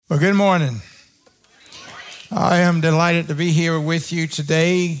Well, good morning. I am delighted to be here with you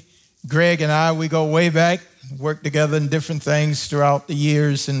today. Greg and I, we go way back, worked together in different things throughout the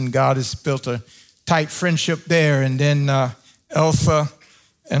years, and God has built a tight friendship there. And then Elsa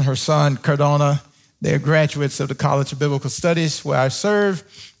and her son, Cardona, they're graduates of the College of Biblical Studies where I serve,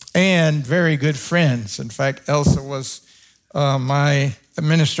 and very good friends. In fact, Elsa was my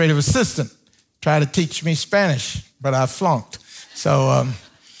administrative assistant, tried to teach me Spanish, but I flunked.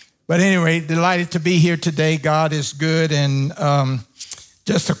 But anyway, delighted to be here today. God is good. And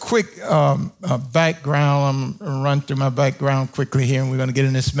just a quick background. I'm going to run through my background quickly here, and we're going to get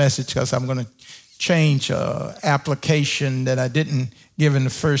in this message because I'm going to change application that I didn't give in the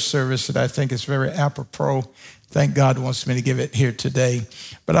first service that I think is very apropos. Thank God wants me to give it here today.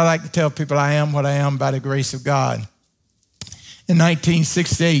 But I like to tell people I am what I am by the grace of God. In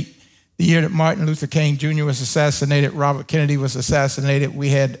 1968, the year that Martin Luther King Jr. was assassinated, Robert Kennedy was assassinated, we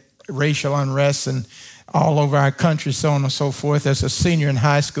had racial unrest and all over our country, so on and so forth. As a senior in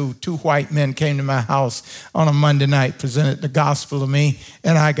high school, 2 white men came to my house on a Monday night, presented the gospel to me,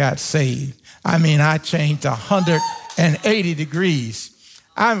 and I got saved. I mean, I changed 180 degrees.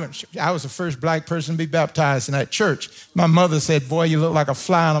 I was the first black person to be baptized in that church. My mother said, "Boy, you look like a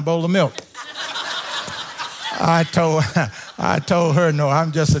fly in a bowl of milk." I told her, "No,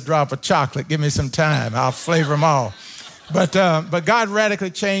 I'm just a drop of chocolate. Give me some time. I'll flavor them all." But God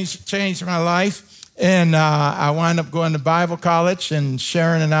radically changed my life, and I wound up going to Bible college. And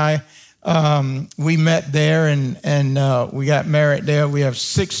Sharon and I, we met there, and we got married there. We have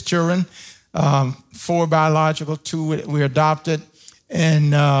 6 children, 4 biological, 2 we adopted,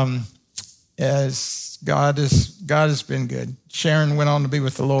 and as God has been good. Sharon went on to be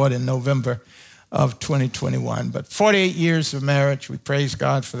with the Lord in November of 2021. But 48 years of marriage, we praise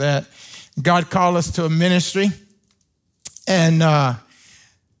God for that. God called us to a ministry, and I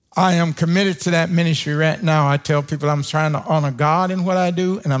am committed to that ministry right now. I tell people I'm trying to honor God in what I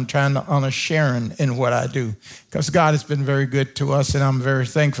do, and I'm trying to honor Sharon in what I do, because God has been very good to us, and I'm very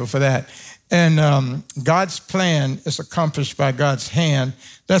thankful for that. And God's plan is accomplished by God's hand.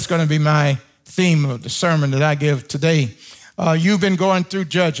 That's going to be my theme of the sermon that I give today. You've been going through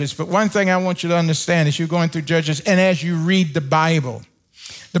Judges, but one thing I want you to understand is you're going through Judges, and as you read the Bible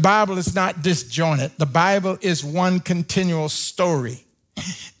is not disjointed. The Bible is one continual story.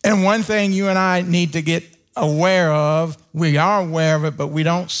 And one thing you and I need to get aware of, we are aware of it, but we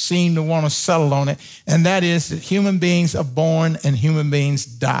don't seem to want to settle on it, and that is that human beings are born and human beings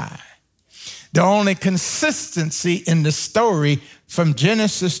die. The only consistency in the story from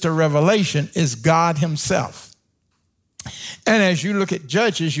Genesis to Revelation is God himself. And as you look at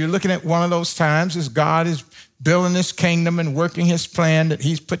Judges, you're looking at one of those times as God is building his kingdom and working his plan that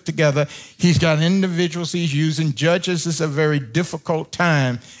he's put together. He's got individuals he's using. Judges is a very difficult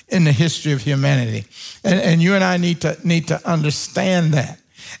time in the history of humanity. And you and I need to understand that.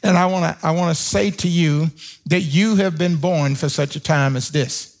 And I want to say to you that you have been born for such a time as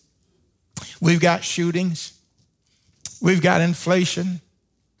this. We've got shootings. We've got inflation.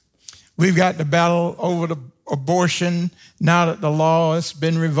 We've got the battle over the abortion now that the law has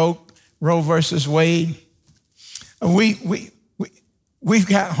been revoked, Roe versus Wade. We've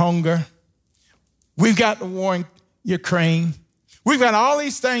got hunger. We've got the war in Ukraine. We've got all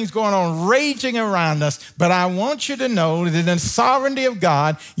these things going on, raging around us. But I want you to know that in the sovereignty of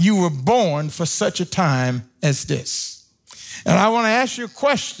God, you were born for such a time as this. And I want to ask you a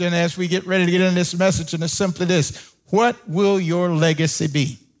question as we get ready to get into this message, and it's simply this: what will your legacy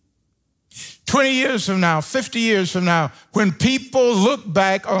be? 20 years from now, 50 years from now, when people look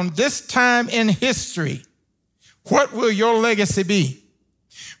back on this time in history, what will your legacy be?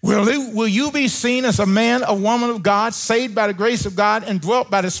 Will you be seen as a man, a woman of God, saved by the grace of God, and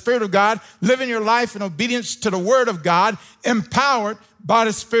dwelt by the Spirit of God, living your life in obedience to the Word of God, empowered by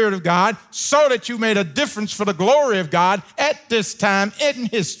the Spirit of God, so that you made a difference for the glory of God at this time in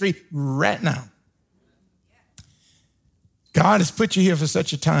history right now? God has put you here for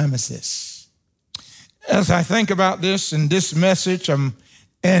such a time as this. As I think about this and this message, I'm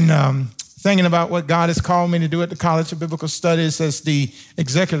thinking about what God has called me to do at the College of Biblical Studies as the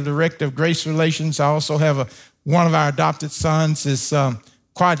executive director of Grace Relations. I also have one of our adopted sons is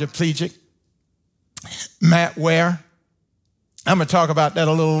quadriplegic, Matt Ware. I'm going to talk about that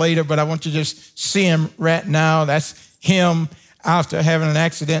a little later, but I want you to just see him right now. That's him after having an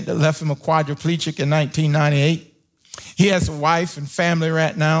accident that left him a quadriplegic in 1998. He has a wife and family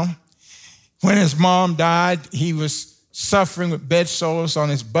right now. When his mom died, he was suffering with bed sores on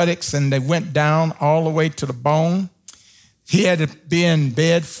his buttocks, and they went down all the way to the bone. He had to be in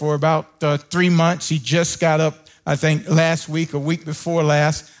bed for about 3 months. He just got up I think last week or week before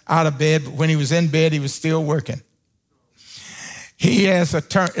last, out of bed. But when he was in bed, he was still working. He has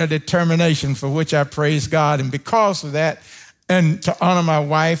a determination for which I praise God. And because of that, and to honor my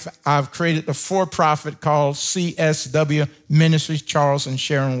wife, I've created a for-profit called CSW Ministries, Charles and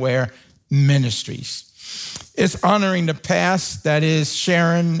Sharon Ware Ministries. It's honoring the past, that is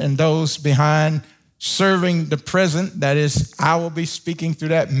Sharon and those behind, serving the present, that is I will be speaking through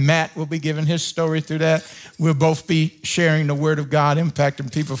that. Matt will be giving his story through that. We'll both be sharing the word of God,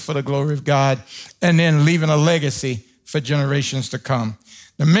 impacting people for the glory of God, and then leaving a legacy for generations to come.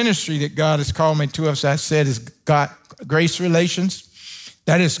 The ministry that God has called me to, as I said, is God, Grace Relations.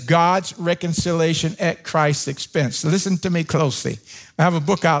 That is God's reconciliation at Christ's expense. Listen to me closely. I have a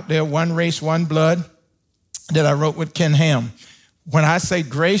book out there, One Race, One Blood, that I wrote with Ken Ham. When I say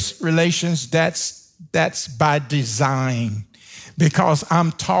grace relations, that's by design, because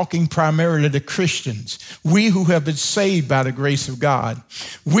I'm talking primarily to Christians. We who have been saved by the grace of God.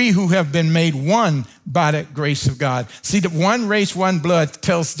 We who have been made one by the grace of God. See, the One Race, One Blood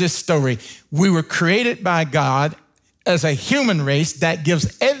tells this story. We were created by God as a human race that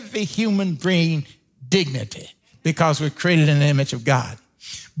gives every human being dignity because we're created in the image of God.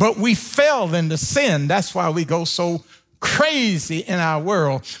 But we fell into sin. That's why we go so crazy in our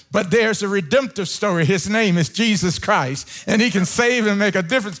world. But there's a redemptive story. His name is Jesus Christ, and he can save and make a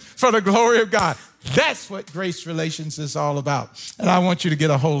difference for the glory of God. That's what Grace Relations is all about. And I want you to get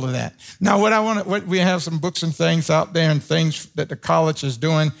a hold of that. Now, we have some books and things out there and things that the college is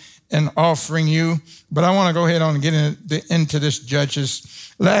doing and offering you. But I want to go ahead on and get into this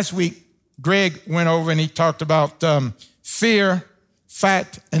Judges. Last week, Greg went over and he talked about fear,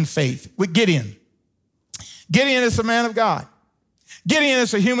 fact, and faith with Gideon. Gideon is a man of God. Gideon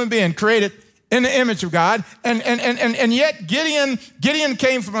is a human being created in the image of God. And yet Gideon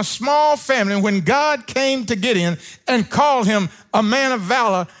came from a small family. And when God came to Gideon and called him a man of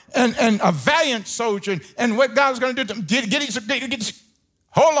valor and a valiant soldier, and what God was going to do to him, Gideon,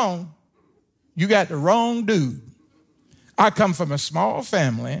 hold on, you got the wrong dude. I come from a small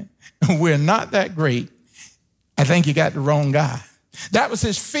family. We're not that great. I think you got the wrong guy. That was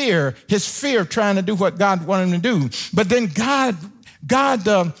his fear of trying to do what God wanted him to do. But then God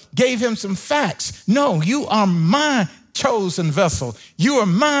gave him some facts. No, you are my chosen vessel. You are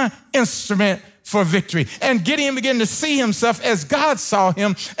my instrument for victory. And Gideon began to see himself as God saw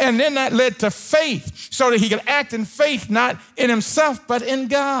him. And then that led to faith so that he could act in faith, not in himself, but in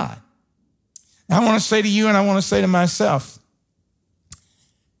God. I want to say to you and I want to say to myself,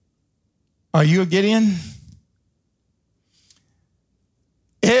 are you a Gideon?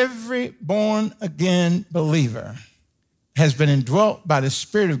 Every born-again believer has been indwelt by the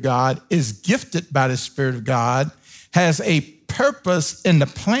Spirit of God, is gifted by the Spirit of God, has a purpose in the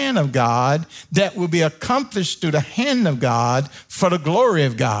plan of God that will be accomplished through the hand of God for the glory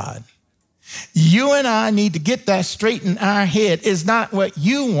of God. You and I need to get that straight in our head. It's not what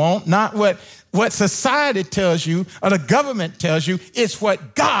you want, not what society tells you or the government tells you. It's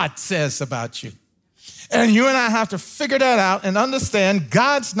what God says about you. And you and I have to figure that out and understand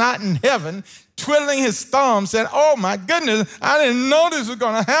God's not in heaven twiddling his thumbs saying, oh my goodness, I didn't know this was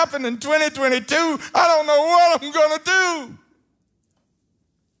going to happen in 2022. I don't know what I'm going to do.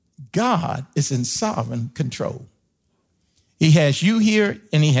 God is in sovereign control. He has you here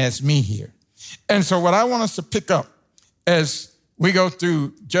and he has me here. And so what I want us to pick up as we go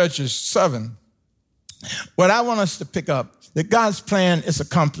through Judges 7, what I want us to pick up, that God's plan is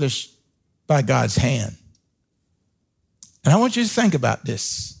accomplished by God's hand. And I want you to think about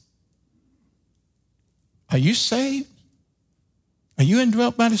this. Are you saved? Are you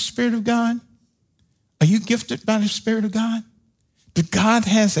indwelt by the Spirit of God? Are you gifted by the Spirit of God?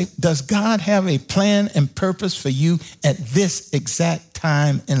 Does God have a plan and purpose for you at this exact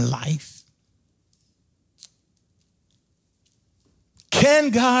time in life? Can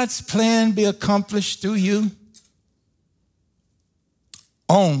God's plan be accomplished through you?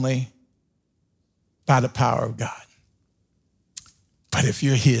 Only by the power of God. But if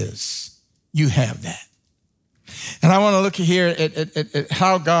you're his, you have that. And I want to look here at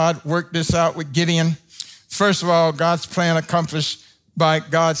how God worked this out with Gideon. First of all, God's plan accomplished by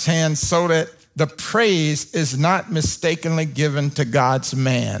God's hand so that the praise is not mistakenly given to God's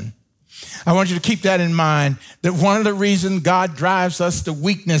man. I want you to keep that in mind, that one of the reasons God drives us to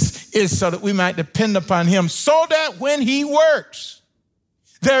weakness is so that we might depend upon him, so that when he works,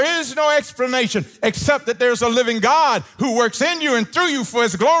 there is no explanation except that there's a living God who works in you and through you for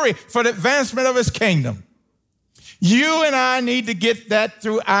his glory, for the advancement of his kingdom. You and I need to get that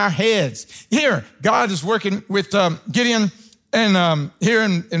through our heads. Here, God is working with Gideon, and here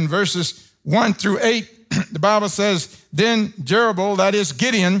in verses 1 through 8, the Bible says, then Jerubbaal, that is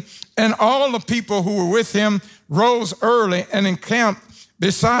Gideon, and all the people who were with him rose early and encamped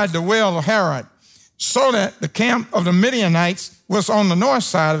beside the well of Harod, so that the camp of the Midianites was on the north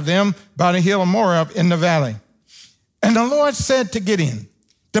side of them by the hill of Moab in the valley. And the Lord said to Gideon,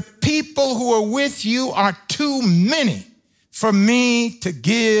 the people who are with you are too many for me to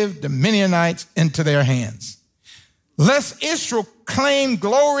give the Midianites into their hands, lest Israel claim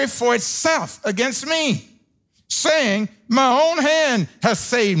glory for itself against me, saying, my own hand has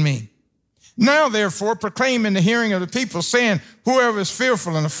saved me. Now, therefore, proclaim in the hearing of the people, saying, whoever is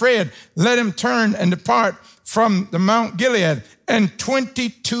fearful and afraid, let him turn and depart from the Mount Gilead. And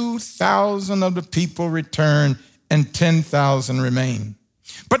 22,000 of the people returned, and 10,000 remained.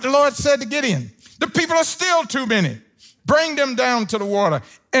 But the Lord said to Gideon, the people are still too many. Bring them down to the water,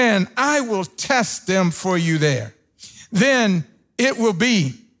 and I will test them for you there. Then it will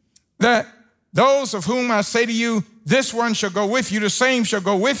be that those of whom I say to you, this one shall go with you, the same shall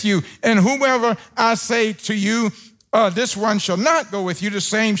go with you. And whomever I say to you, this one shall not go with you, the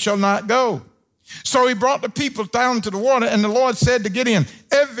same shall not go. So he brought the people down to the water, and the Lord said to Gideon,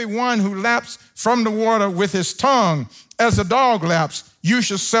 everyone who laps from the water with his tongue, as a dog laps, you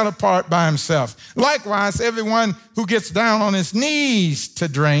shall set apart by himself. Likewise, everyone who gets down on his knees to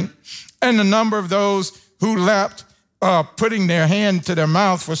drink, and the number of those who lapped, putting their hand to their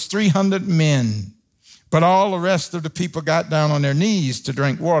mouth, was 300 men. But all the rest of the people got down on their knees to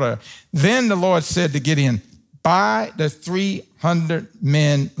drink water. Then the Lord said to Gideon, by the 300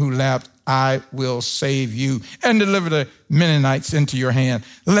 men who lapped, I will save you and deliver the Midianites into your hand.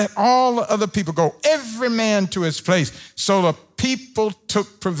 Let all the other people go, every man to his place. So the people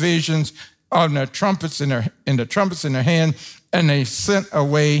took provisions on their trumpets in their hand, and they sent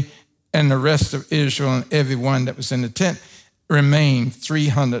away, and the rest of Israel and everyone that was in the tent remained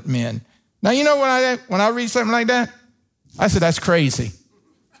 300 men. Now, you know when I read something like that, I said, that's crazy.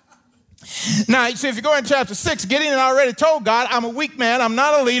 Now, so if you go in chapter 6, Gideon already told God, I'm a weak man, I'm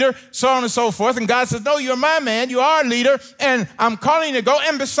not a leader, so on and so forth. And God says, no, you're my man, you are a leader, and I'm calling you to go.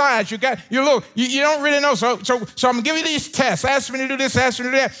 And besides, you don't really know. So I'm gonna give you these tests. Ask me to do this, ask me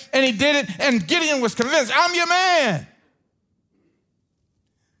to do that. And he did it, and Gideon was convinced, I'm your man.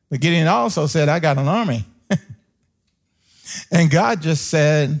 But Gideon also said, I got an army. And God just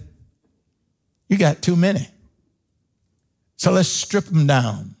said, you got too many. So let's strip them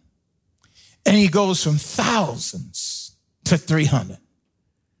down. And he goes from thousands to 300.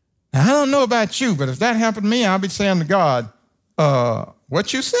 Now, I don't know about you, but if that happened to me, I'll be saying to God,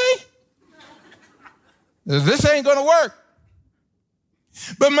 what you say? This ain't going to work.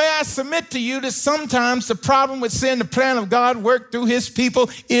 But may I submit to you that sometimes the problem with seeing the plan of God work through his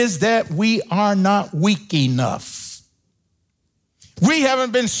people is that we are not weak enough. We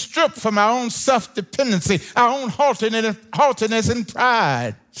haven't been stripped from our own self-dependency, our own haughtiness and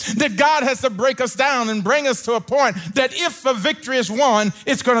pride. That God has to break us down and bring us to a point that if a victory is won,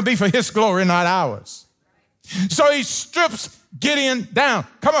 it's going to be for his glory, not ours. So he strips Gideon down.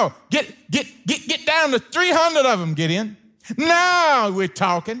 Come on, get down to 300 of them, Gideon. Now we're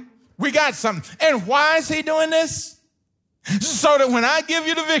talking. We got something. And why is he doing this? So that when I give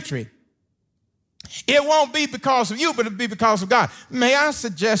you the victory, it won't be because of you, but it'll be because of God. May I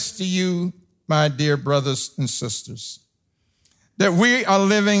suggest to you, my dear brothers and sisters, that we are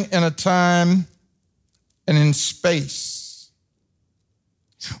living in a time and in space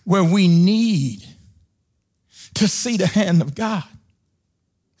where we need to see the hand of God.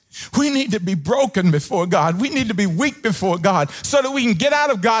 We need to be broken before God. We need to be weak before God so that we can get out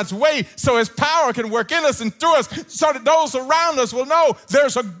of God's way so his power can work in us and through us so that those around us will know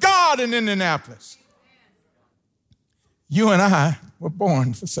there's a God in Indianapolis. You and I were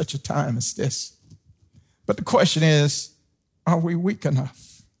born for such a time as this. But the question is, are we weak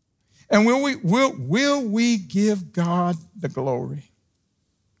enough? And will we give God the glory?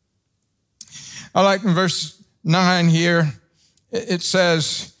 I like in verse 9 here, it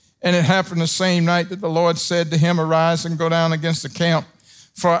says, and it happened the same night that the Lord said to him, arise and go down against the camp,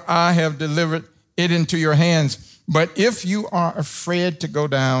 for I have delivered it into your hands. But if you are afraid to go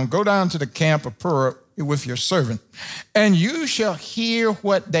down to the camp of Purah with your servant, and you shall hear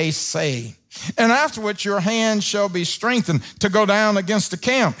what they say. And afterwards your hand shall be strengthened to go down against the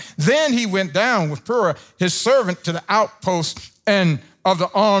camp. Then he went down with Purah, his servant, to the outpost and of the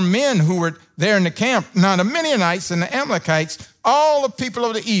armed men who were there in the camp. Now the Midianites and the Amalekites, all the people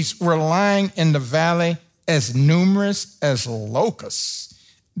of the east, were lying in the valley as numerous as locusts.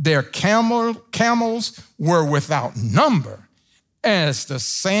 Their camels were without number, as the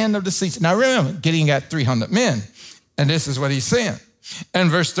sand of the seas. Now remember, Gideon got 300 men, and this is what he's saying. And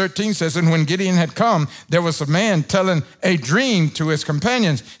verse 13 says, and when Gideon had come, there was a man telling a dream to his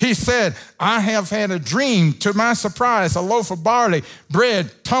companions. He said, I have had a dream. To my surprise, a loaf of barley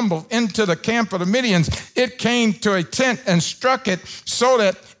bread tumbled into the camp of the Midians. It came to a tent and struck it so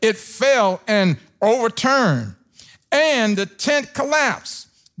that it fell and overturned, and the tent collapsed.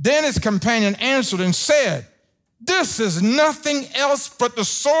 Then his companion answered and said, this is nothing else but the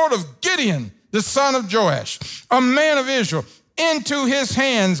sword of Gideon, the son of Joash, a man of Israel. Into his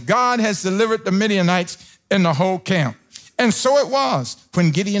hands God has delivered the Midianites and the whole camp. And so it was,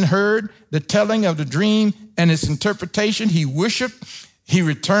 when Gideon heard the telling of the dream and its interpretation, he worshiped. He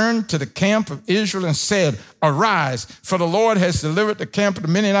returned to the camp of Israel and said, arise, for the Lord has delivered the camp of the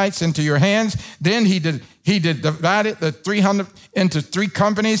Midianites into your hands. Then he divided the 300 into 3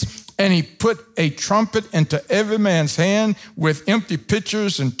 companies, and he put a trumpet into every man's hand with empty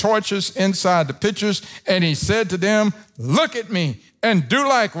pitchers and torches inside the pitchers. And he said to them, look at me and do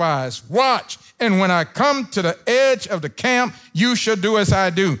likewise. Watch. And when I come to the edge of the camp, you shall do as I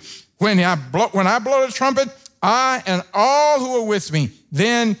do. When I blow the trumpet, I and all who are with me,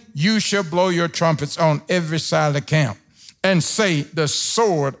 then you shall blow your trumpets on every side of the camp and say, the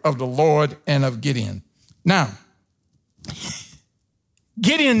sword of the Lord and of Gideon. Now,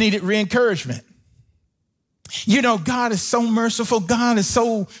 Gideon needed re-encouragement. You know, God is so merciful. God is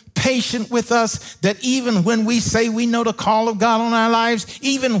so patient with us that even when we say we know the call of God on our lives,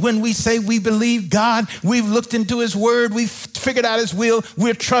 even when we say we believe God, we've looked into his word, we've figured out his will,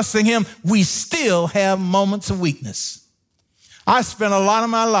 we're trusting him, we still have moments of weakness. I spent a lot of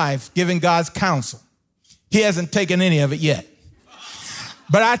my life giving God's counsel. He hasn't taken any of it yet.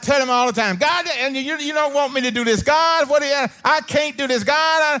 But I tell him all the time, God, and you don't want me to do this. God, I can't do this.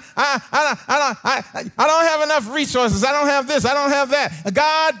 God, I don't have enough resources. I don't have this. I don't have that.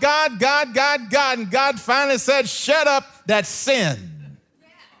 God. And God finally said, shut up, that's sin.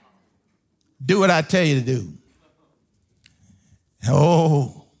 Do what I tell you to do.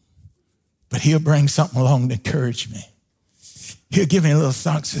 Oh, but he'll bring something along to encourage me. He'll give me a little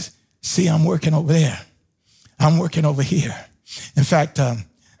song, says, see, I'm working over there. I'm working over here. In fact,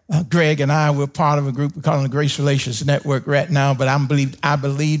 Greg and I, we're part of a group we call it the Grace Relations Network right now, but I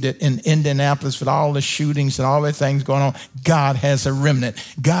believe that in Indianapolis, with all the shootings and all the things going on, God has a remnant.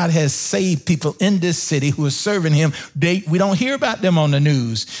 God has saved people in this city who are serving him. We don't hear about them on the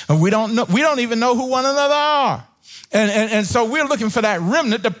news. We don't even know who one another are. And so we're looking for that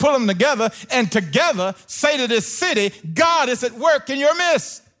remnant to pull them together and together say to this city, God is at work in your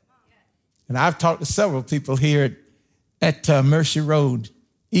midst. And I've talked to several people here at Mercy Road,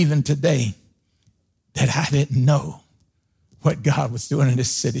 even today, that I didn't know what God was doing in this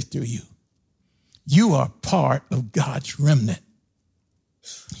city through you. You are part of God's remnant.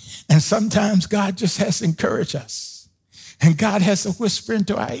 And sometimes God just has to encourage us. And God has to whisper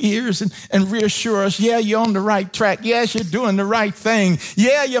into our ears and reassure us, yeah, you're on the right track. Yes, you're doing the right thing.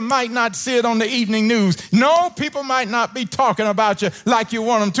 Yeah, you might not see it on the evening news. No, people might not be talking about you like you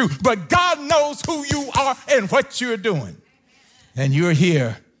want them to, but God knows who you are and what you're doing. And you're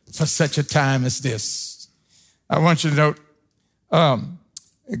here for such a time as this. I want you to note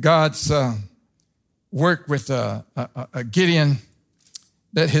God's work with Gideon,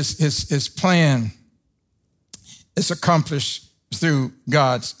 that his plan is accomplished through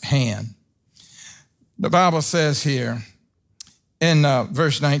God's hand. The Bible says here in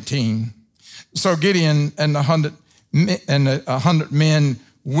verse 19, so Gideon and the 100 men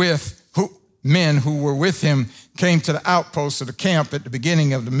who were with him came to the outposts of the camp at the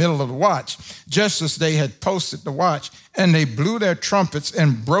beginning of the middle of the watch, just as they had posted the watch, and they blew their trumpets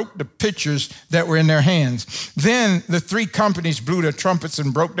and broke the pitchers that were in their hands. Then the 3 companies blew their trumpets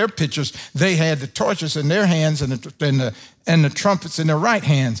and broke their pitchers. They had the torches in their hands and the trumpets in their right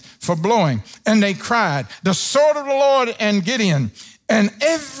hands for blowing. And they cried, the sword of the Lord and Gideon. And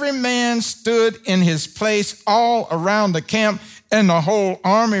every man stood in his place all around the camp, and the whole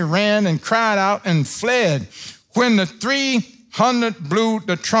army ran and cried out and fled. When the 300 blew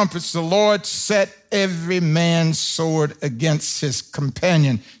the trumpets, the Lord set every man's sword against his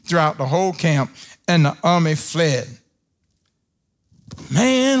companion throughout the whole camp, and the army fled.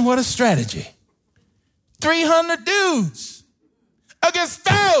 Man, what a strategy. 300 dudes against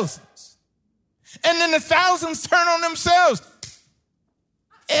thousands. And then the thousands turn on themselves.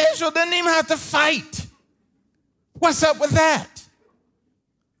 Israel didn't even have to fight. What's up with that?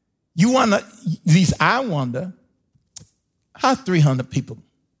 I wonder, how 300 people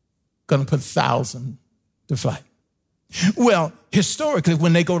going to put 1,000 to flight? Well, historically,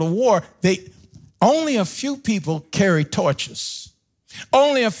 when they go to war, only a few people carry torches.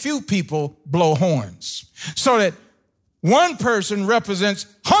 Only a few people blow horns. So that One person represents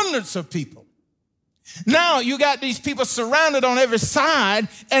hundreds of people. Now you got these people surrounded on every side,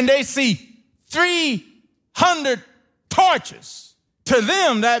 and they see 300 torches. To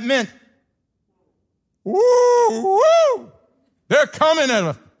them, that meant, woo, woo, they're coming at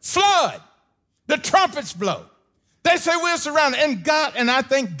a flood. The trumpets blow. They say we're surrounded. And I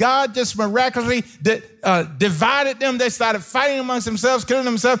think God just miraculously divided them. They started fighting amongst themselves, killing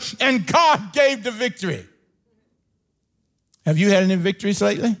themselves, and God gave the victory. Have you had any victories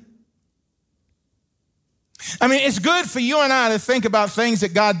lately? I mean, it's good for you and I to think about things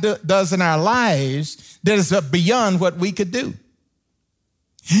that God does in our lives that is beyond what we could do.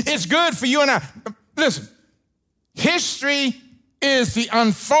 It's good for you and I. Listen, history is the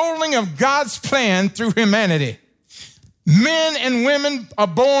unfolding of God's plan through humanity. Men and women are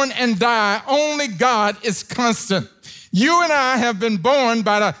born and die. Only God is constant. You and I have been born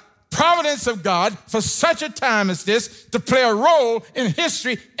by the providence of God for such a time as this to play a role in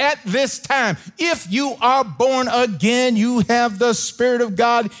history at this time. If you are born again, you have the Spirit of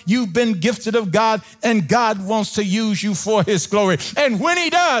God. You've been gifted of God, and God wants to use you for his glory. And when he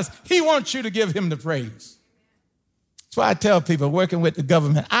does, he wants you to give him the praise. That's why I tell people working with the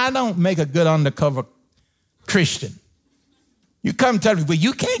government, I don't make a good undercover Christian. You come tell me, well,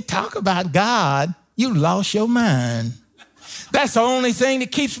 you can't talk about God. You lost your mind. That's the only thing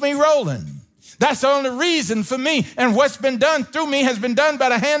that keeps me rolling. That's the only reason for me. And what's been done through me has been done by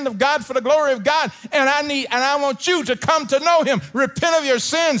the hand of God for the glory of God. And I want you to come to know him. Repent of your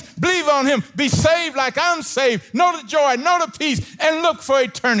sins. Believe on him. Be saved like I'm saved. Know the joy, know the peace, and look for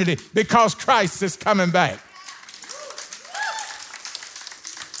eternity because Christ is coming back.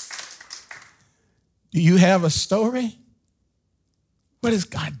 Do you have a story? What has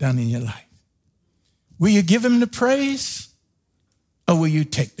God done in your life? Will you give him the praise or will you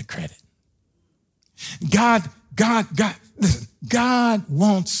take the credit? God, listen, God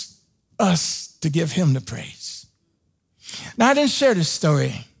wants us to give him the praise. Now, I didn't share this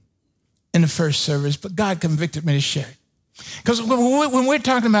story in the first service, but God convicted me to share it. Because when we're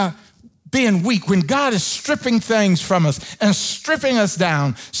talking about being weak, when God is stripping things from us and stripping us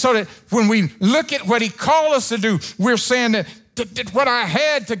down so that when we look at what he called us to do, we're saying that what I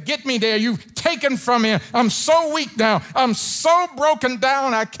had to get me there, you've taken from me. I'm so weak now. I'm so broken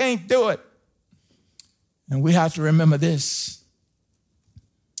down, I can't do it. And we have to remember this.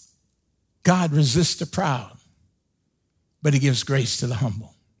 God resists the proud, but he gives grace to the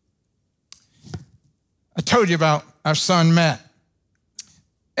humble. I told you about our son, Matt,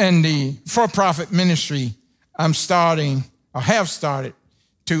 and the for-profit ministry I'm starting, or have started,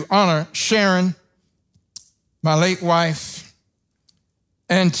 to honor Sharon, my late wife,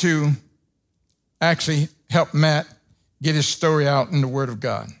 and to actually help Matt get his story out in the Word of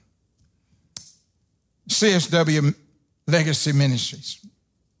God. CSW Legacy Ministries.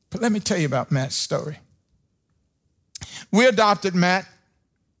 But let me tell you about Matt's story. We adopted Matt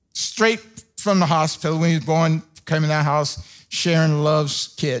straight from the hospital. When he was born, came in our house. Sharon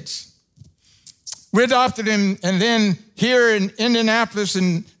loves kids. We adopted him, and then here in Indianapolis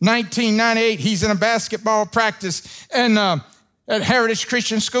in 1998, he's in a basketball practice, and at Heritage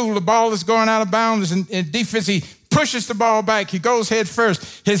Christian School, the ball is going out of bounds, and in defense, he pushes the ball back. He goes head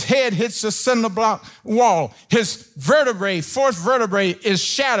first. His head hits the cinder block wall. His vertebrae, fourth vertebrae, is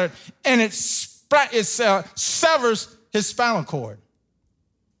shattered, and it severs his spinal cord.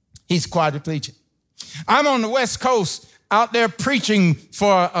 He's quadriplegic. I'm on the West Coast out there preaching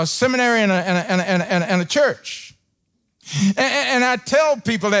for a seminary and a church. And I tell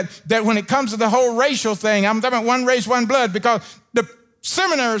people that when it comes to the whole racial thing, I'm talking about one race, one blood, because the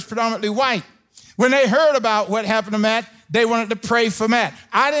seminary is predominantly white. When they heard about what happened to Matt, they wanted to pray for Matt.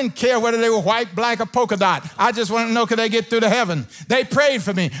 I didn't care whether they were white, black, or polka dot. I just wanted to know, could they get through to heaven? They prayed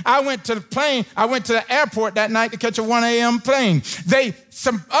for me. I went to the airport that night to catch a 1 a.m. plane.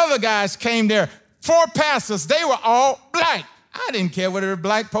 Some other guys came there, 4 pastors. They were all black. I didn't care whether it was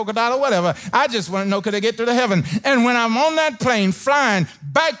black, polka dot, or whatever. I just want to know, could I get through to heaven? And when I'm on that plane flying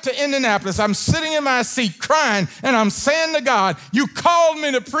back to Indianapolis, I'm sitting in my seat crying, and I'm saying to God, you called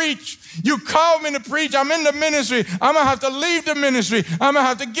me to preach. You called me to preach. I'm in the ministry. I'm going to have to leave the ministry. I'm going to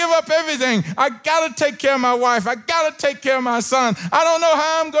have to give up everything. I got to take care of my wife. I got to take care of my son. I don't know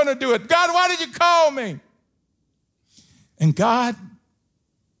how I'm going to do it. God, why did you call me? And God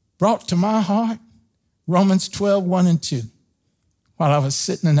brought to my heart Romans 12, 1 and 2. While I was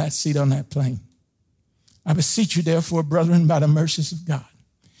sitting in that seat on that plane. I beseech you, therefore, brethren, by the mercies of God,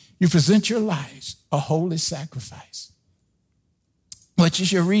 you present your lives a holy sacrifice, which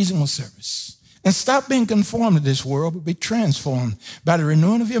is your reasonable service. And stop being conformed to this world, but be transformed by the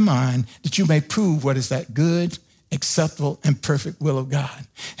renewing of your mind, that you may prove what is that good acceptable, and perfect will of God.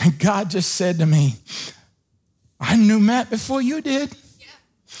 And God just said to me, I knew Matt before you did.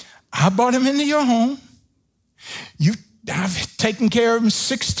 I brought him into your home. I've taken care of him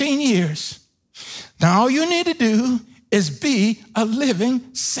 16 years. Now all you need to do is be a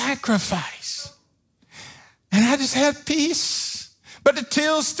living sacrifice. And I just had peace. But the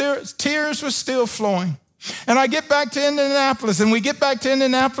tears were still flowing. And I get back to Indianapolis, and we get back to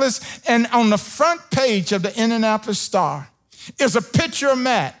Indianapolis, and on the front page of the Indianapolis Star is a picture of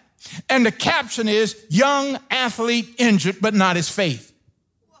Matt. And the caption is, young athlete injured, but not his faith.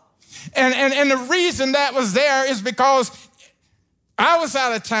 And the reason that was there is because I was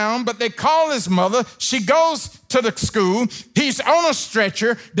out of town, but they called his mother. She goes to the school. He's on a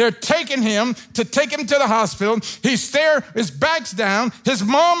stretcher. They're taking him to the hospital. He's there, his back's down. His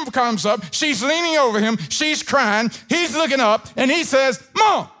mom comes up. She's leaning over him. She's crying. He's looking up, and he says,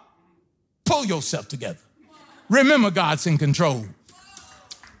 Mom, pull yourself together. Remember, God's in control.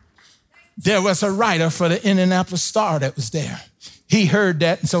 There was a writer for the Indianapolis Star that was there. He heard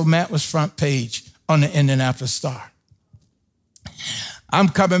that, and so Matt was front page on the Indianapolis Star. I'm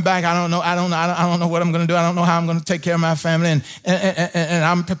coming back. I don't know what I'm going to do. I don't know how I'm going to take care of my family. And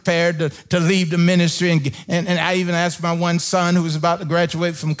I'm prepared to leave the ministry. And I even asked my one son who was about to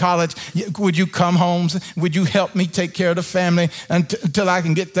graduate from college, would you come home? Would you help me take care of the family until I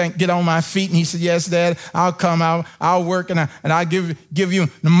can get on my feet? And he said, yes, Dad, I'll come. I'll work and I'll give you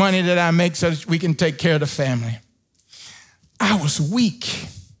the money that I make so that we can take care of the family. I was weak.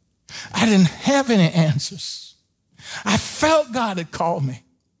 I didn't have any answers. I felt God had called me,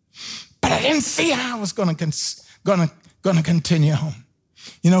 but I didn't see how I was going to continue on.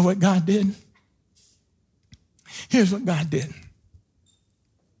 You know what God did? Here's what God did.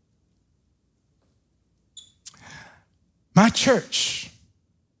 My church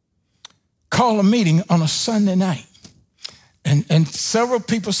called a meeting on a Sunday night, and several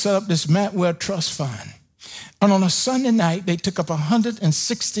people set up this Matt Ware Trust Fund. And on a Sunday night, they took up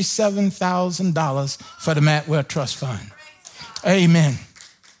 $167,000 for the Matt Ware Trust Fund. Amen.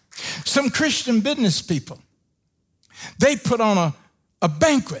 Some Christian business people, they put on a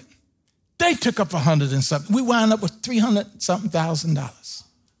banquet. They took up $100 and something. We wound up with $300 something thousand.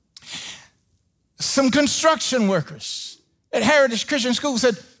 Some construction workers at Heritage Christian School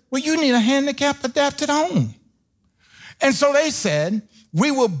said, well, you need a handicap adapted home. And so they said, we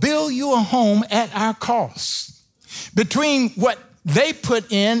will build you a home at our cost. Between what they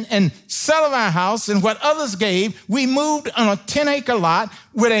put in and selling our house and what others gave, we moved on a 10-acre lot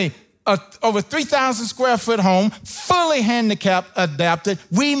with a over 3,000 square foot home, fully handicap adapted.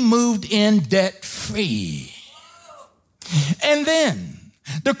 We moved in debt-free. And then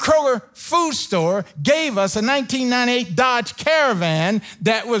the Kroger food store gave us a 1998 Dodge Caravan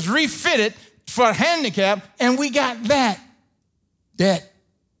that was refitted for handicap, and we got that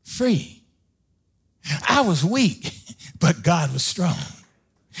debt-free. I was weak, but God was strong.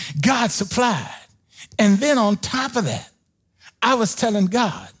 God supplied. And then on top of that, I was telling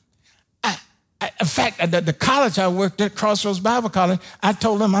God, in fact, at the college I worked at, Crossroads Bible College, I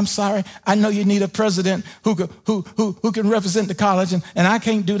told them, I'm sorry, I know you need a president who can represent the college, and I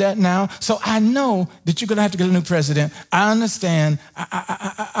can't do that now. So I know that you're going to have to get a new president. I understand.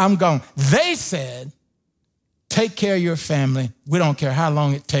 I'm gone. They said, take care of your family. We don't care how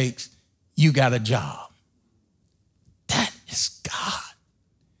long it takes. You got a job. That is God.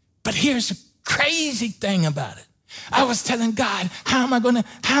 But here's the crazy thing about it. I was telling God,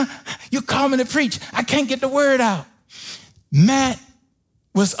 you call me to preach. I can't get the word out. Matt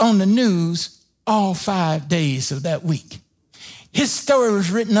was on the news all 5 days of that week. His story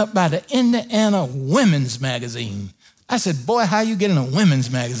was written up by the Indiana Women's Magazine. I said, boy, how you get in a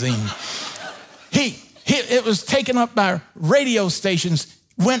women's magazine? It was taken up by radio stations,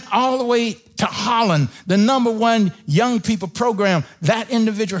 went all the way to Holland, the #1 young people program. That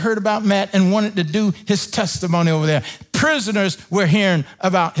individual heard about Matt and wanted to do his testimony over there. Prisoners were hearing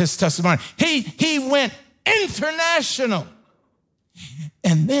about his testimony. He went international.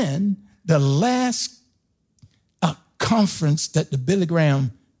 And then the last conference that the Billy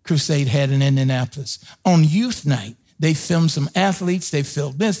Graham Crusade had in Indianapolis, on youth night, they filmed some athletes, they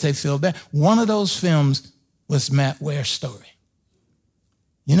filmed this, they filmed that. One of those films was Matt Ware's story.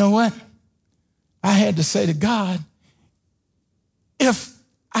 You know what? I had to say to God, if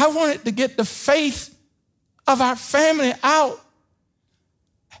I wanted to get the faith of our family out,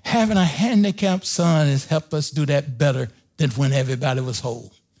 having a handicapped son has helped us do that better than when everybody was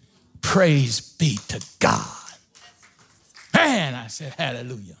whole. Praise be to God. Man, I said,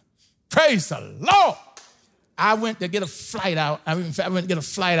 hallelujah. Praise the Lord. I went to get a flight out. I went to get a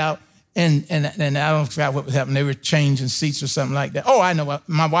flight out And I don't forget what was happening. They were changing seats or something like that. Oh, I know.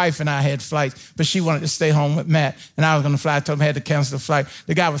 My wife and I had flights, but she wanted to stay home with Matt. And I was going to fly. I told him I had to cancel the flight.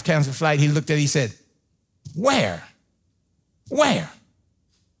 The guy was canceling the flight. He looked at it. He said, where?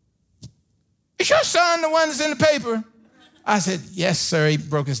 Is your son the one that's in the paper? I said, yes, sir. He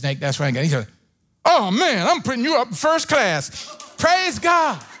broke his neck. That's why I got it. He said, oh, man, I'm putting you up first class. Praise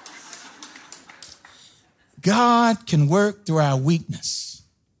God. God can work through our weakness.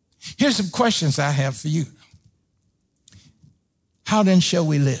 Here's some questions I have for you. How then shall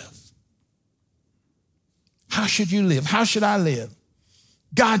we live? How should you live? How should I live?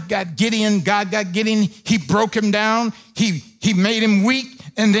 God got Gideon. He broke him down. He made him weak.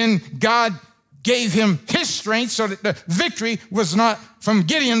 And then God gave him his strength so that the victory was not from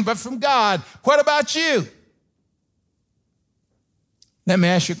Gideon, but from God. What about you? Let me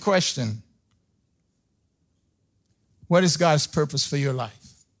ask you a question. What is God's purpose for your life?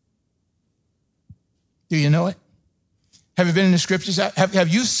 Do you know it? Have you been in the scriptures?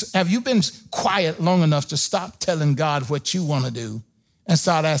 Have you been quiet long enough to stop telling God what you want to do and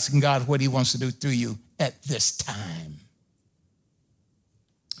start asking God what he wants to do through you at this time?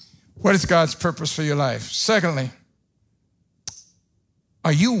 What is God's purpose for your life? Secondly,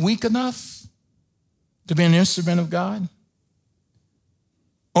 are you weak enough to be an instrument of God?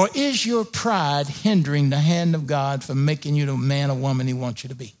 Or is your pride hindering the hand of God from making you the man or woman he wants you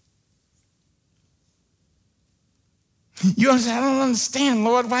to be? You say, I don't understand,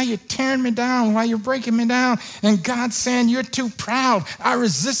 Lord, why you're tearing me down, why you're breaking me down. And God's saying, you're too proud. I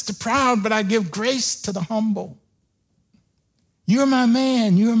resist the proud, but I give grace to the humble. You're my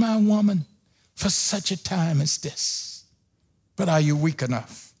man, you're my woman for such a time as this. But are you weak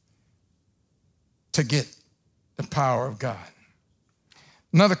enough to get the power of God?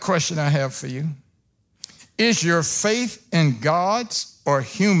 Another question I have for you. Is your faith in God's or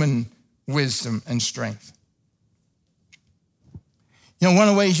human wisdom and strength? You know, one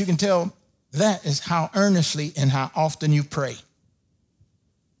of the ways you can tell that is how earnestly and how often you pray.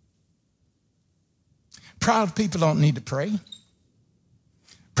 Proud people don't need to pray.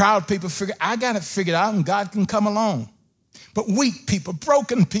 Proud people figure, I got it figured out and God can come along. But weak people,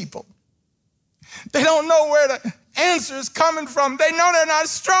 broken people, they don't know where the answer is coming from. They know they're not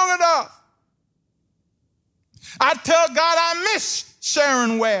strong enough. I tell God I miss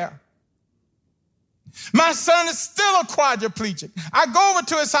Sharon Ware. My son is still a quadriplegic. I go over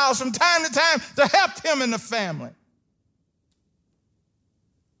to his house from time to time to help him and the family.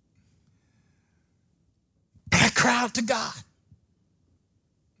 But I cry out to God.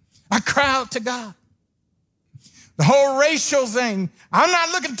 I cry out to God. The whole racial thing, I'm not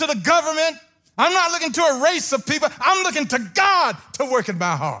looking to the government. I'm not looking to a race of people. I'm looking to God to work in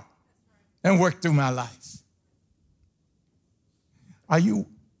my heart and work through my life. Are you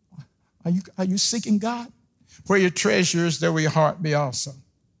seeking God? Where your treasure is, there will your heart be also.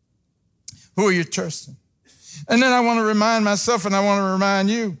 Who are you trusting? And then I want to remind myself and I want to remind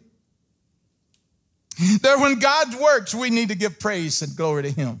you that when God works, we need to give praise and glory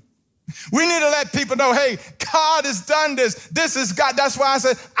to him. We need to let people know, hey, God has done this. This is God. That's why I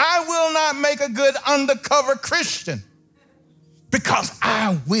said, I will not make a good undercover Christian because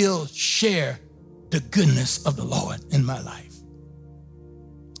I will share the goodness of the Lord in my life.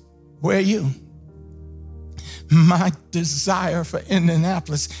 Where are you? My desire for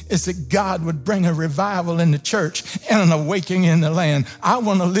Indianapolis is that God would bring a revival in the church and an awakening in the land. I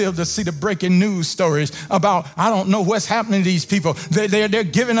want to live to see the breaking news stories about, I don't know what's happening to these people. They're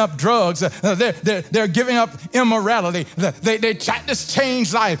giving up drugs. They're giving up immorality. They try to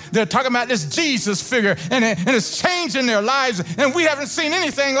change life. They're talking about this Jesus figure and it's changing their lives. And we haven't seen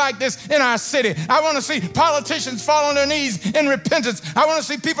anything like this in our city. I want to see politicians fall on their knees in repentance. I want to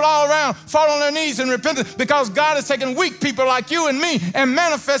see people all around fall on their knees in repentance because God has taken weak people like you and me and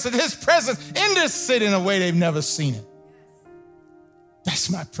manifested his presence in this city in a way they've never seen it. That's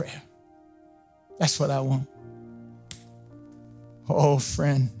my prayer. That's what I want. Oh,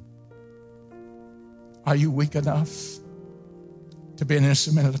 friend, are you weak enough to be an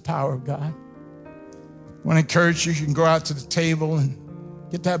instrument of the power of God? I want to encourage you, you can go out to the table and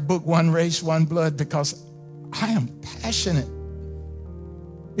get that book, One Race, One Blood, because I am passionate.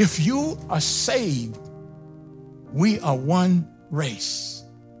 If you are saved, we are one race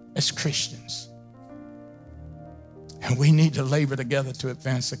as Christians. And we need to labor together to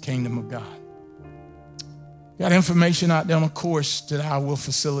advance the kingdom of God. Got information out there on a course that I will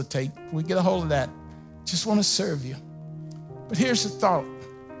facilitate. We get a hold of that. Just want to serve you. But here's the thought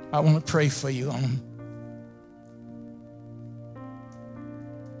I want to pray for you on.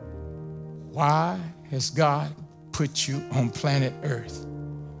 Why has God put you on planet Earth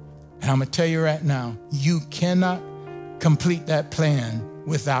And I'm going to tell you right now, you cannot complete that plan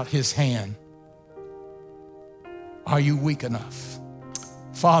without his hand. Are you weak enough?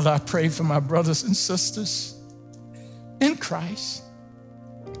 Father, I pray for my brothers and sisters in Christ.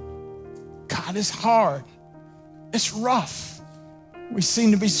 God, it's hard. It's rough. We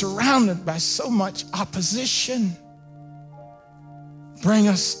seem to be surrounded by so much opposition. Bring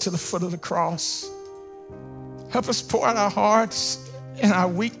us to the foot of the cross. Help us pour out our hearts in our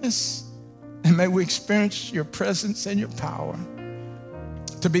weakness, and may we experience your presence and your power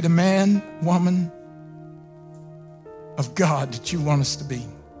to be the man, woman of God that you want us to be,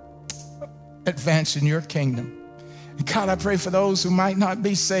 advancing your kingdom. And God, I pray for those who might not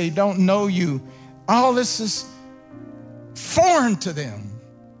be saved, don't know you. All this is foreign to them.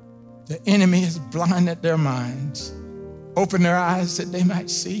 The enemy has blinded their minds. Open their eyes that they might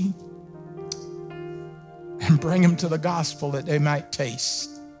see, and bring them to the gospel that they might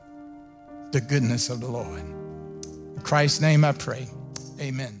taste the goodness of the Lord. In Christ's name I pray.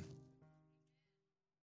 Amen.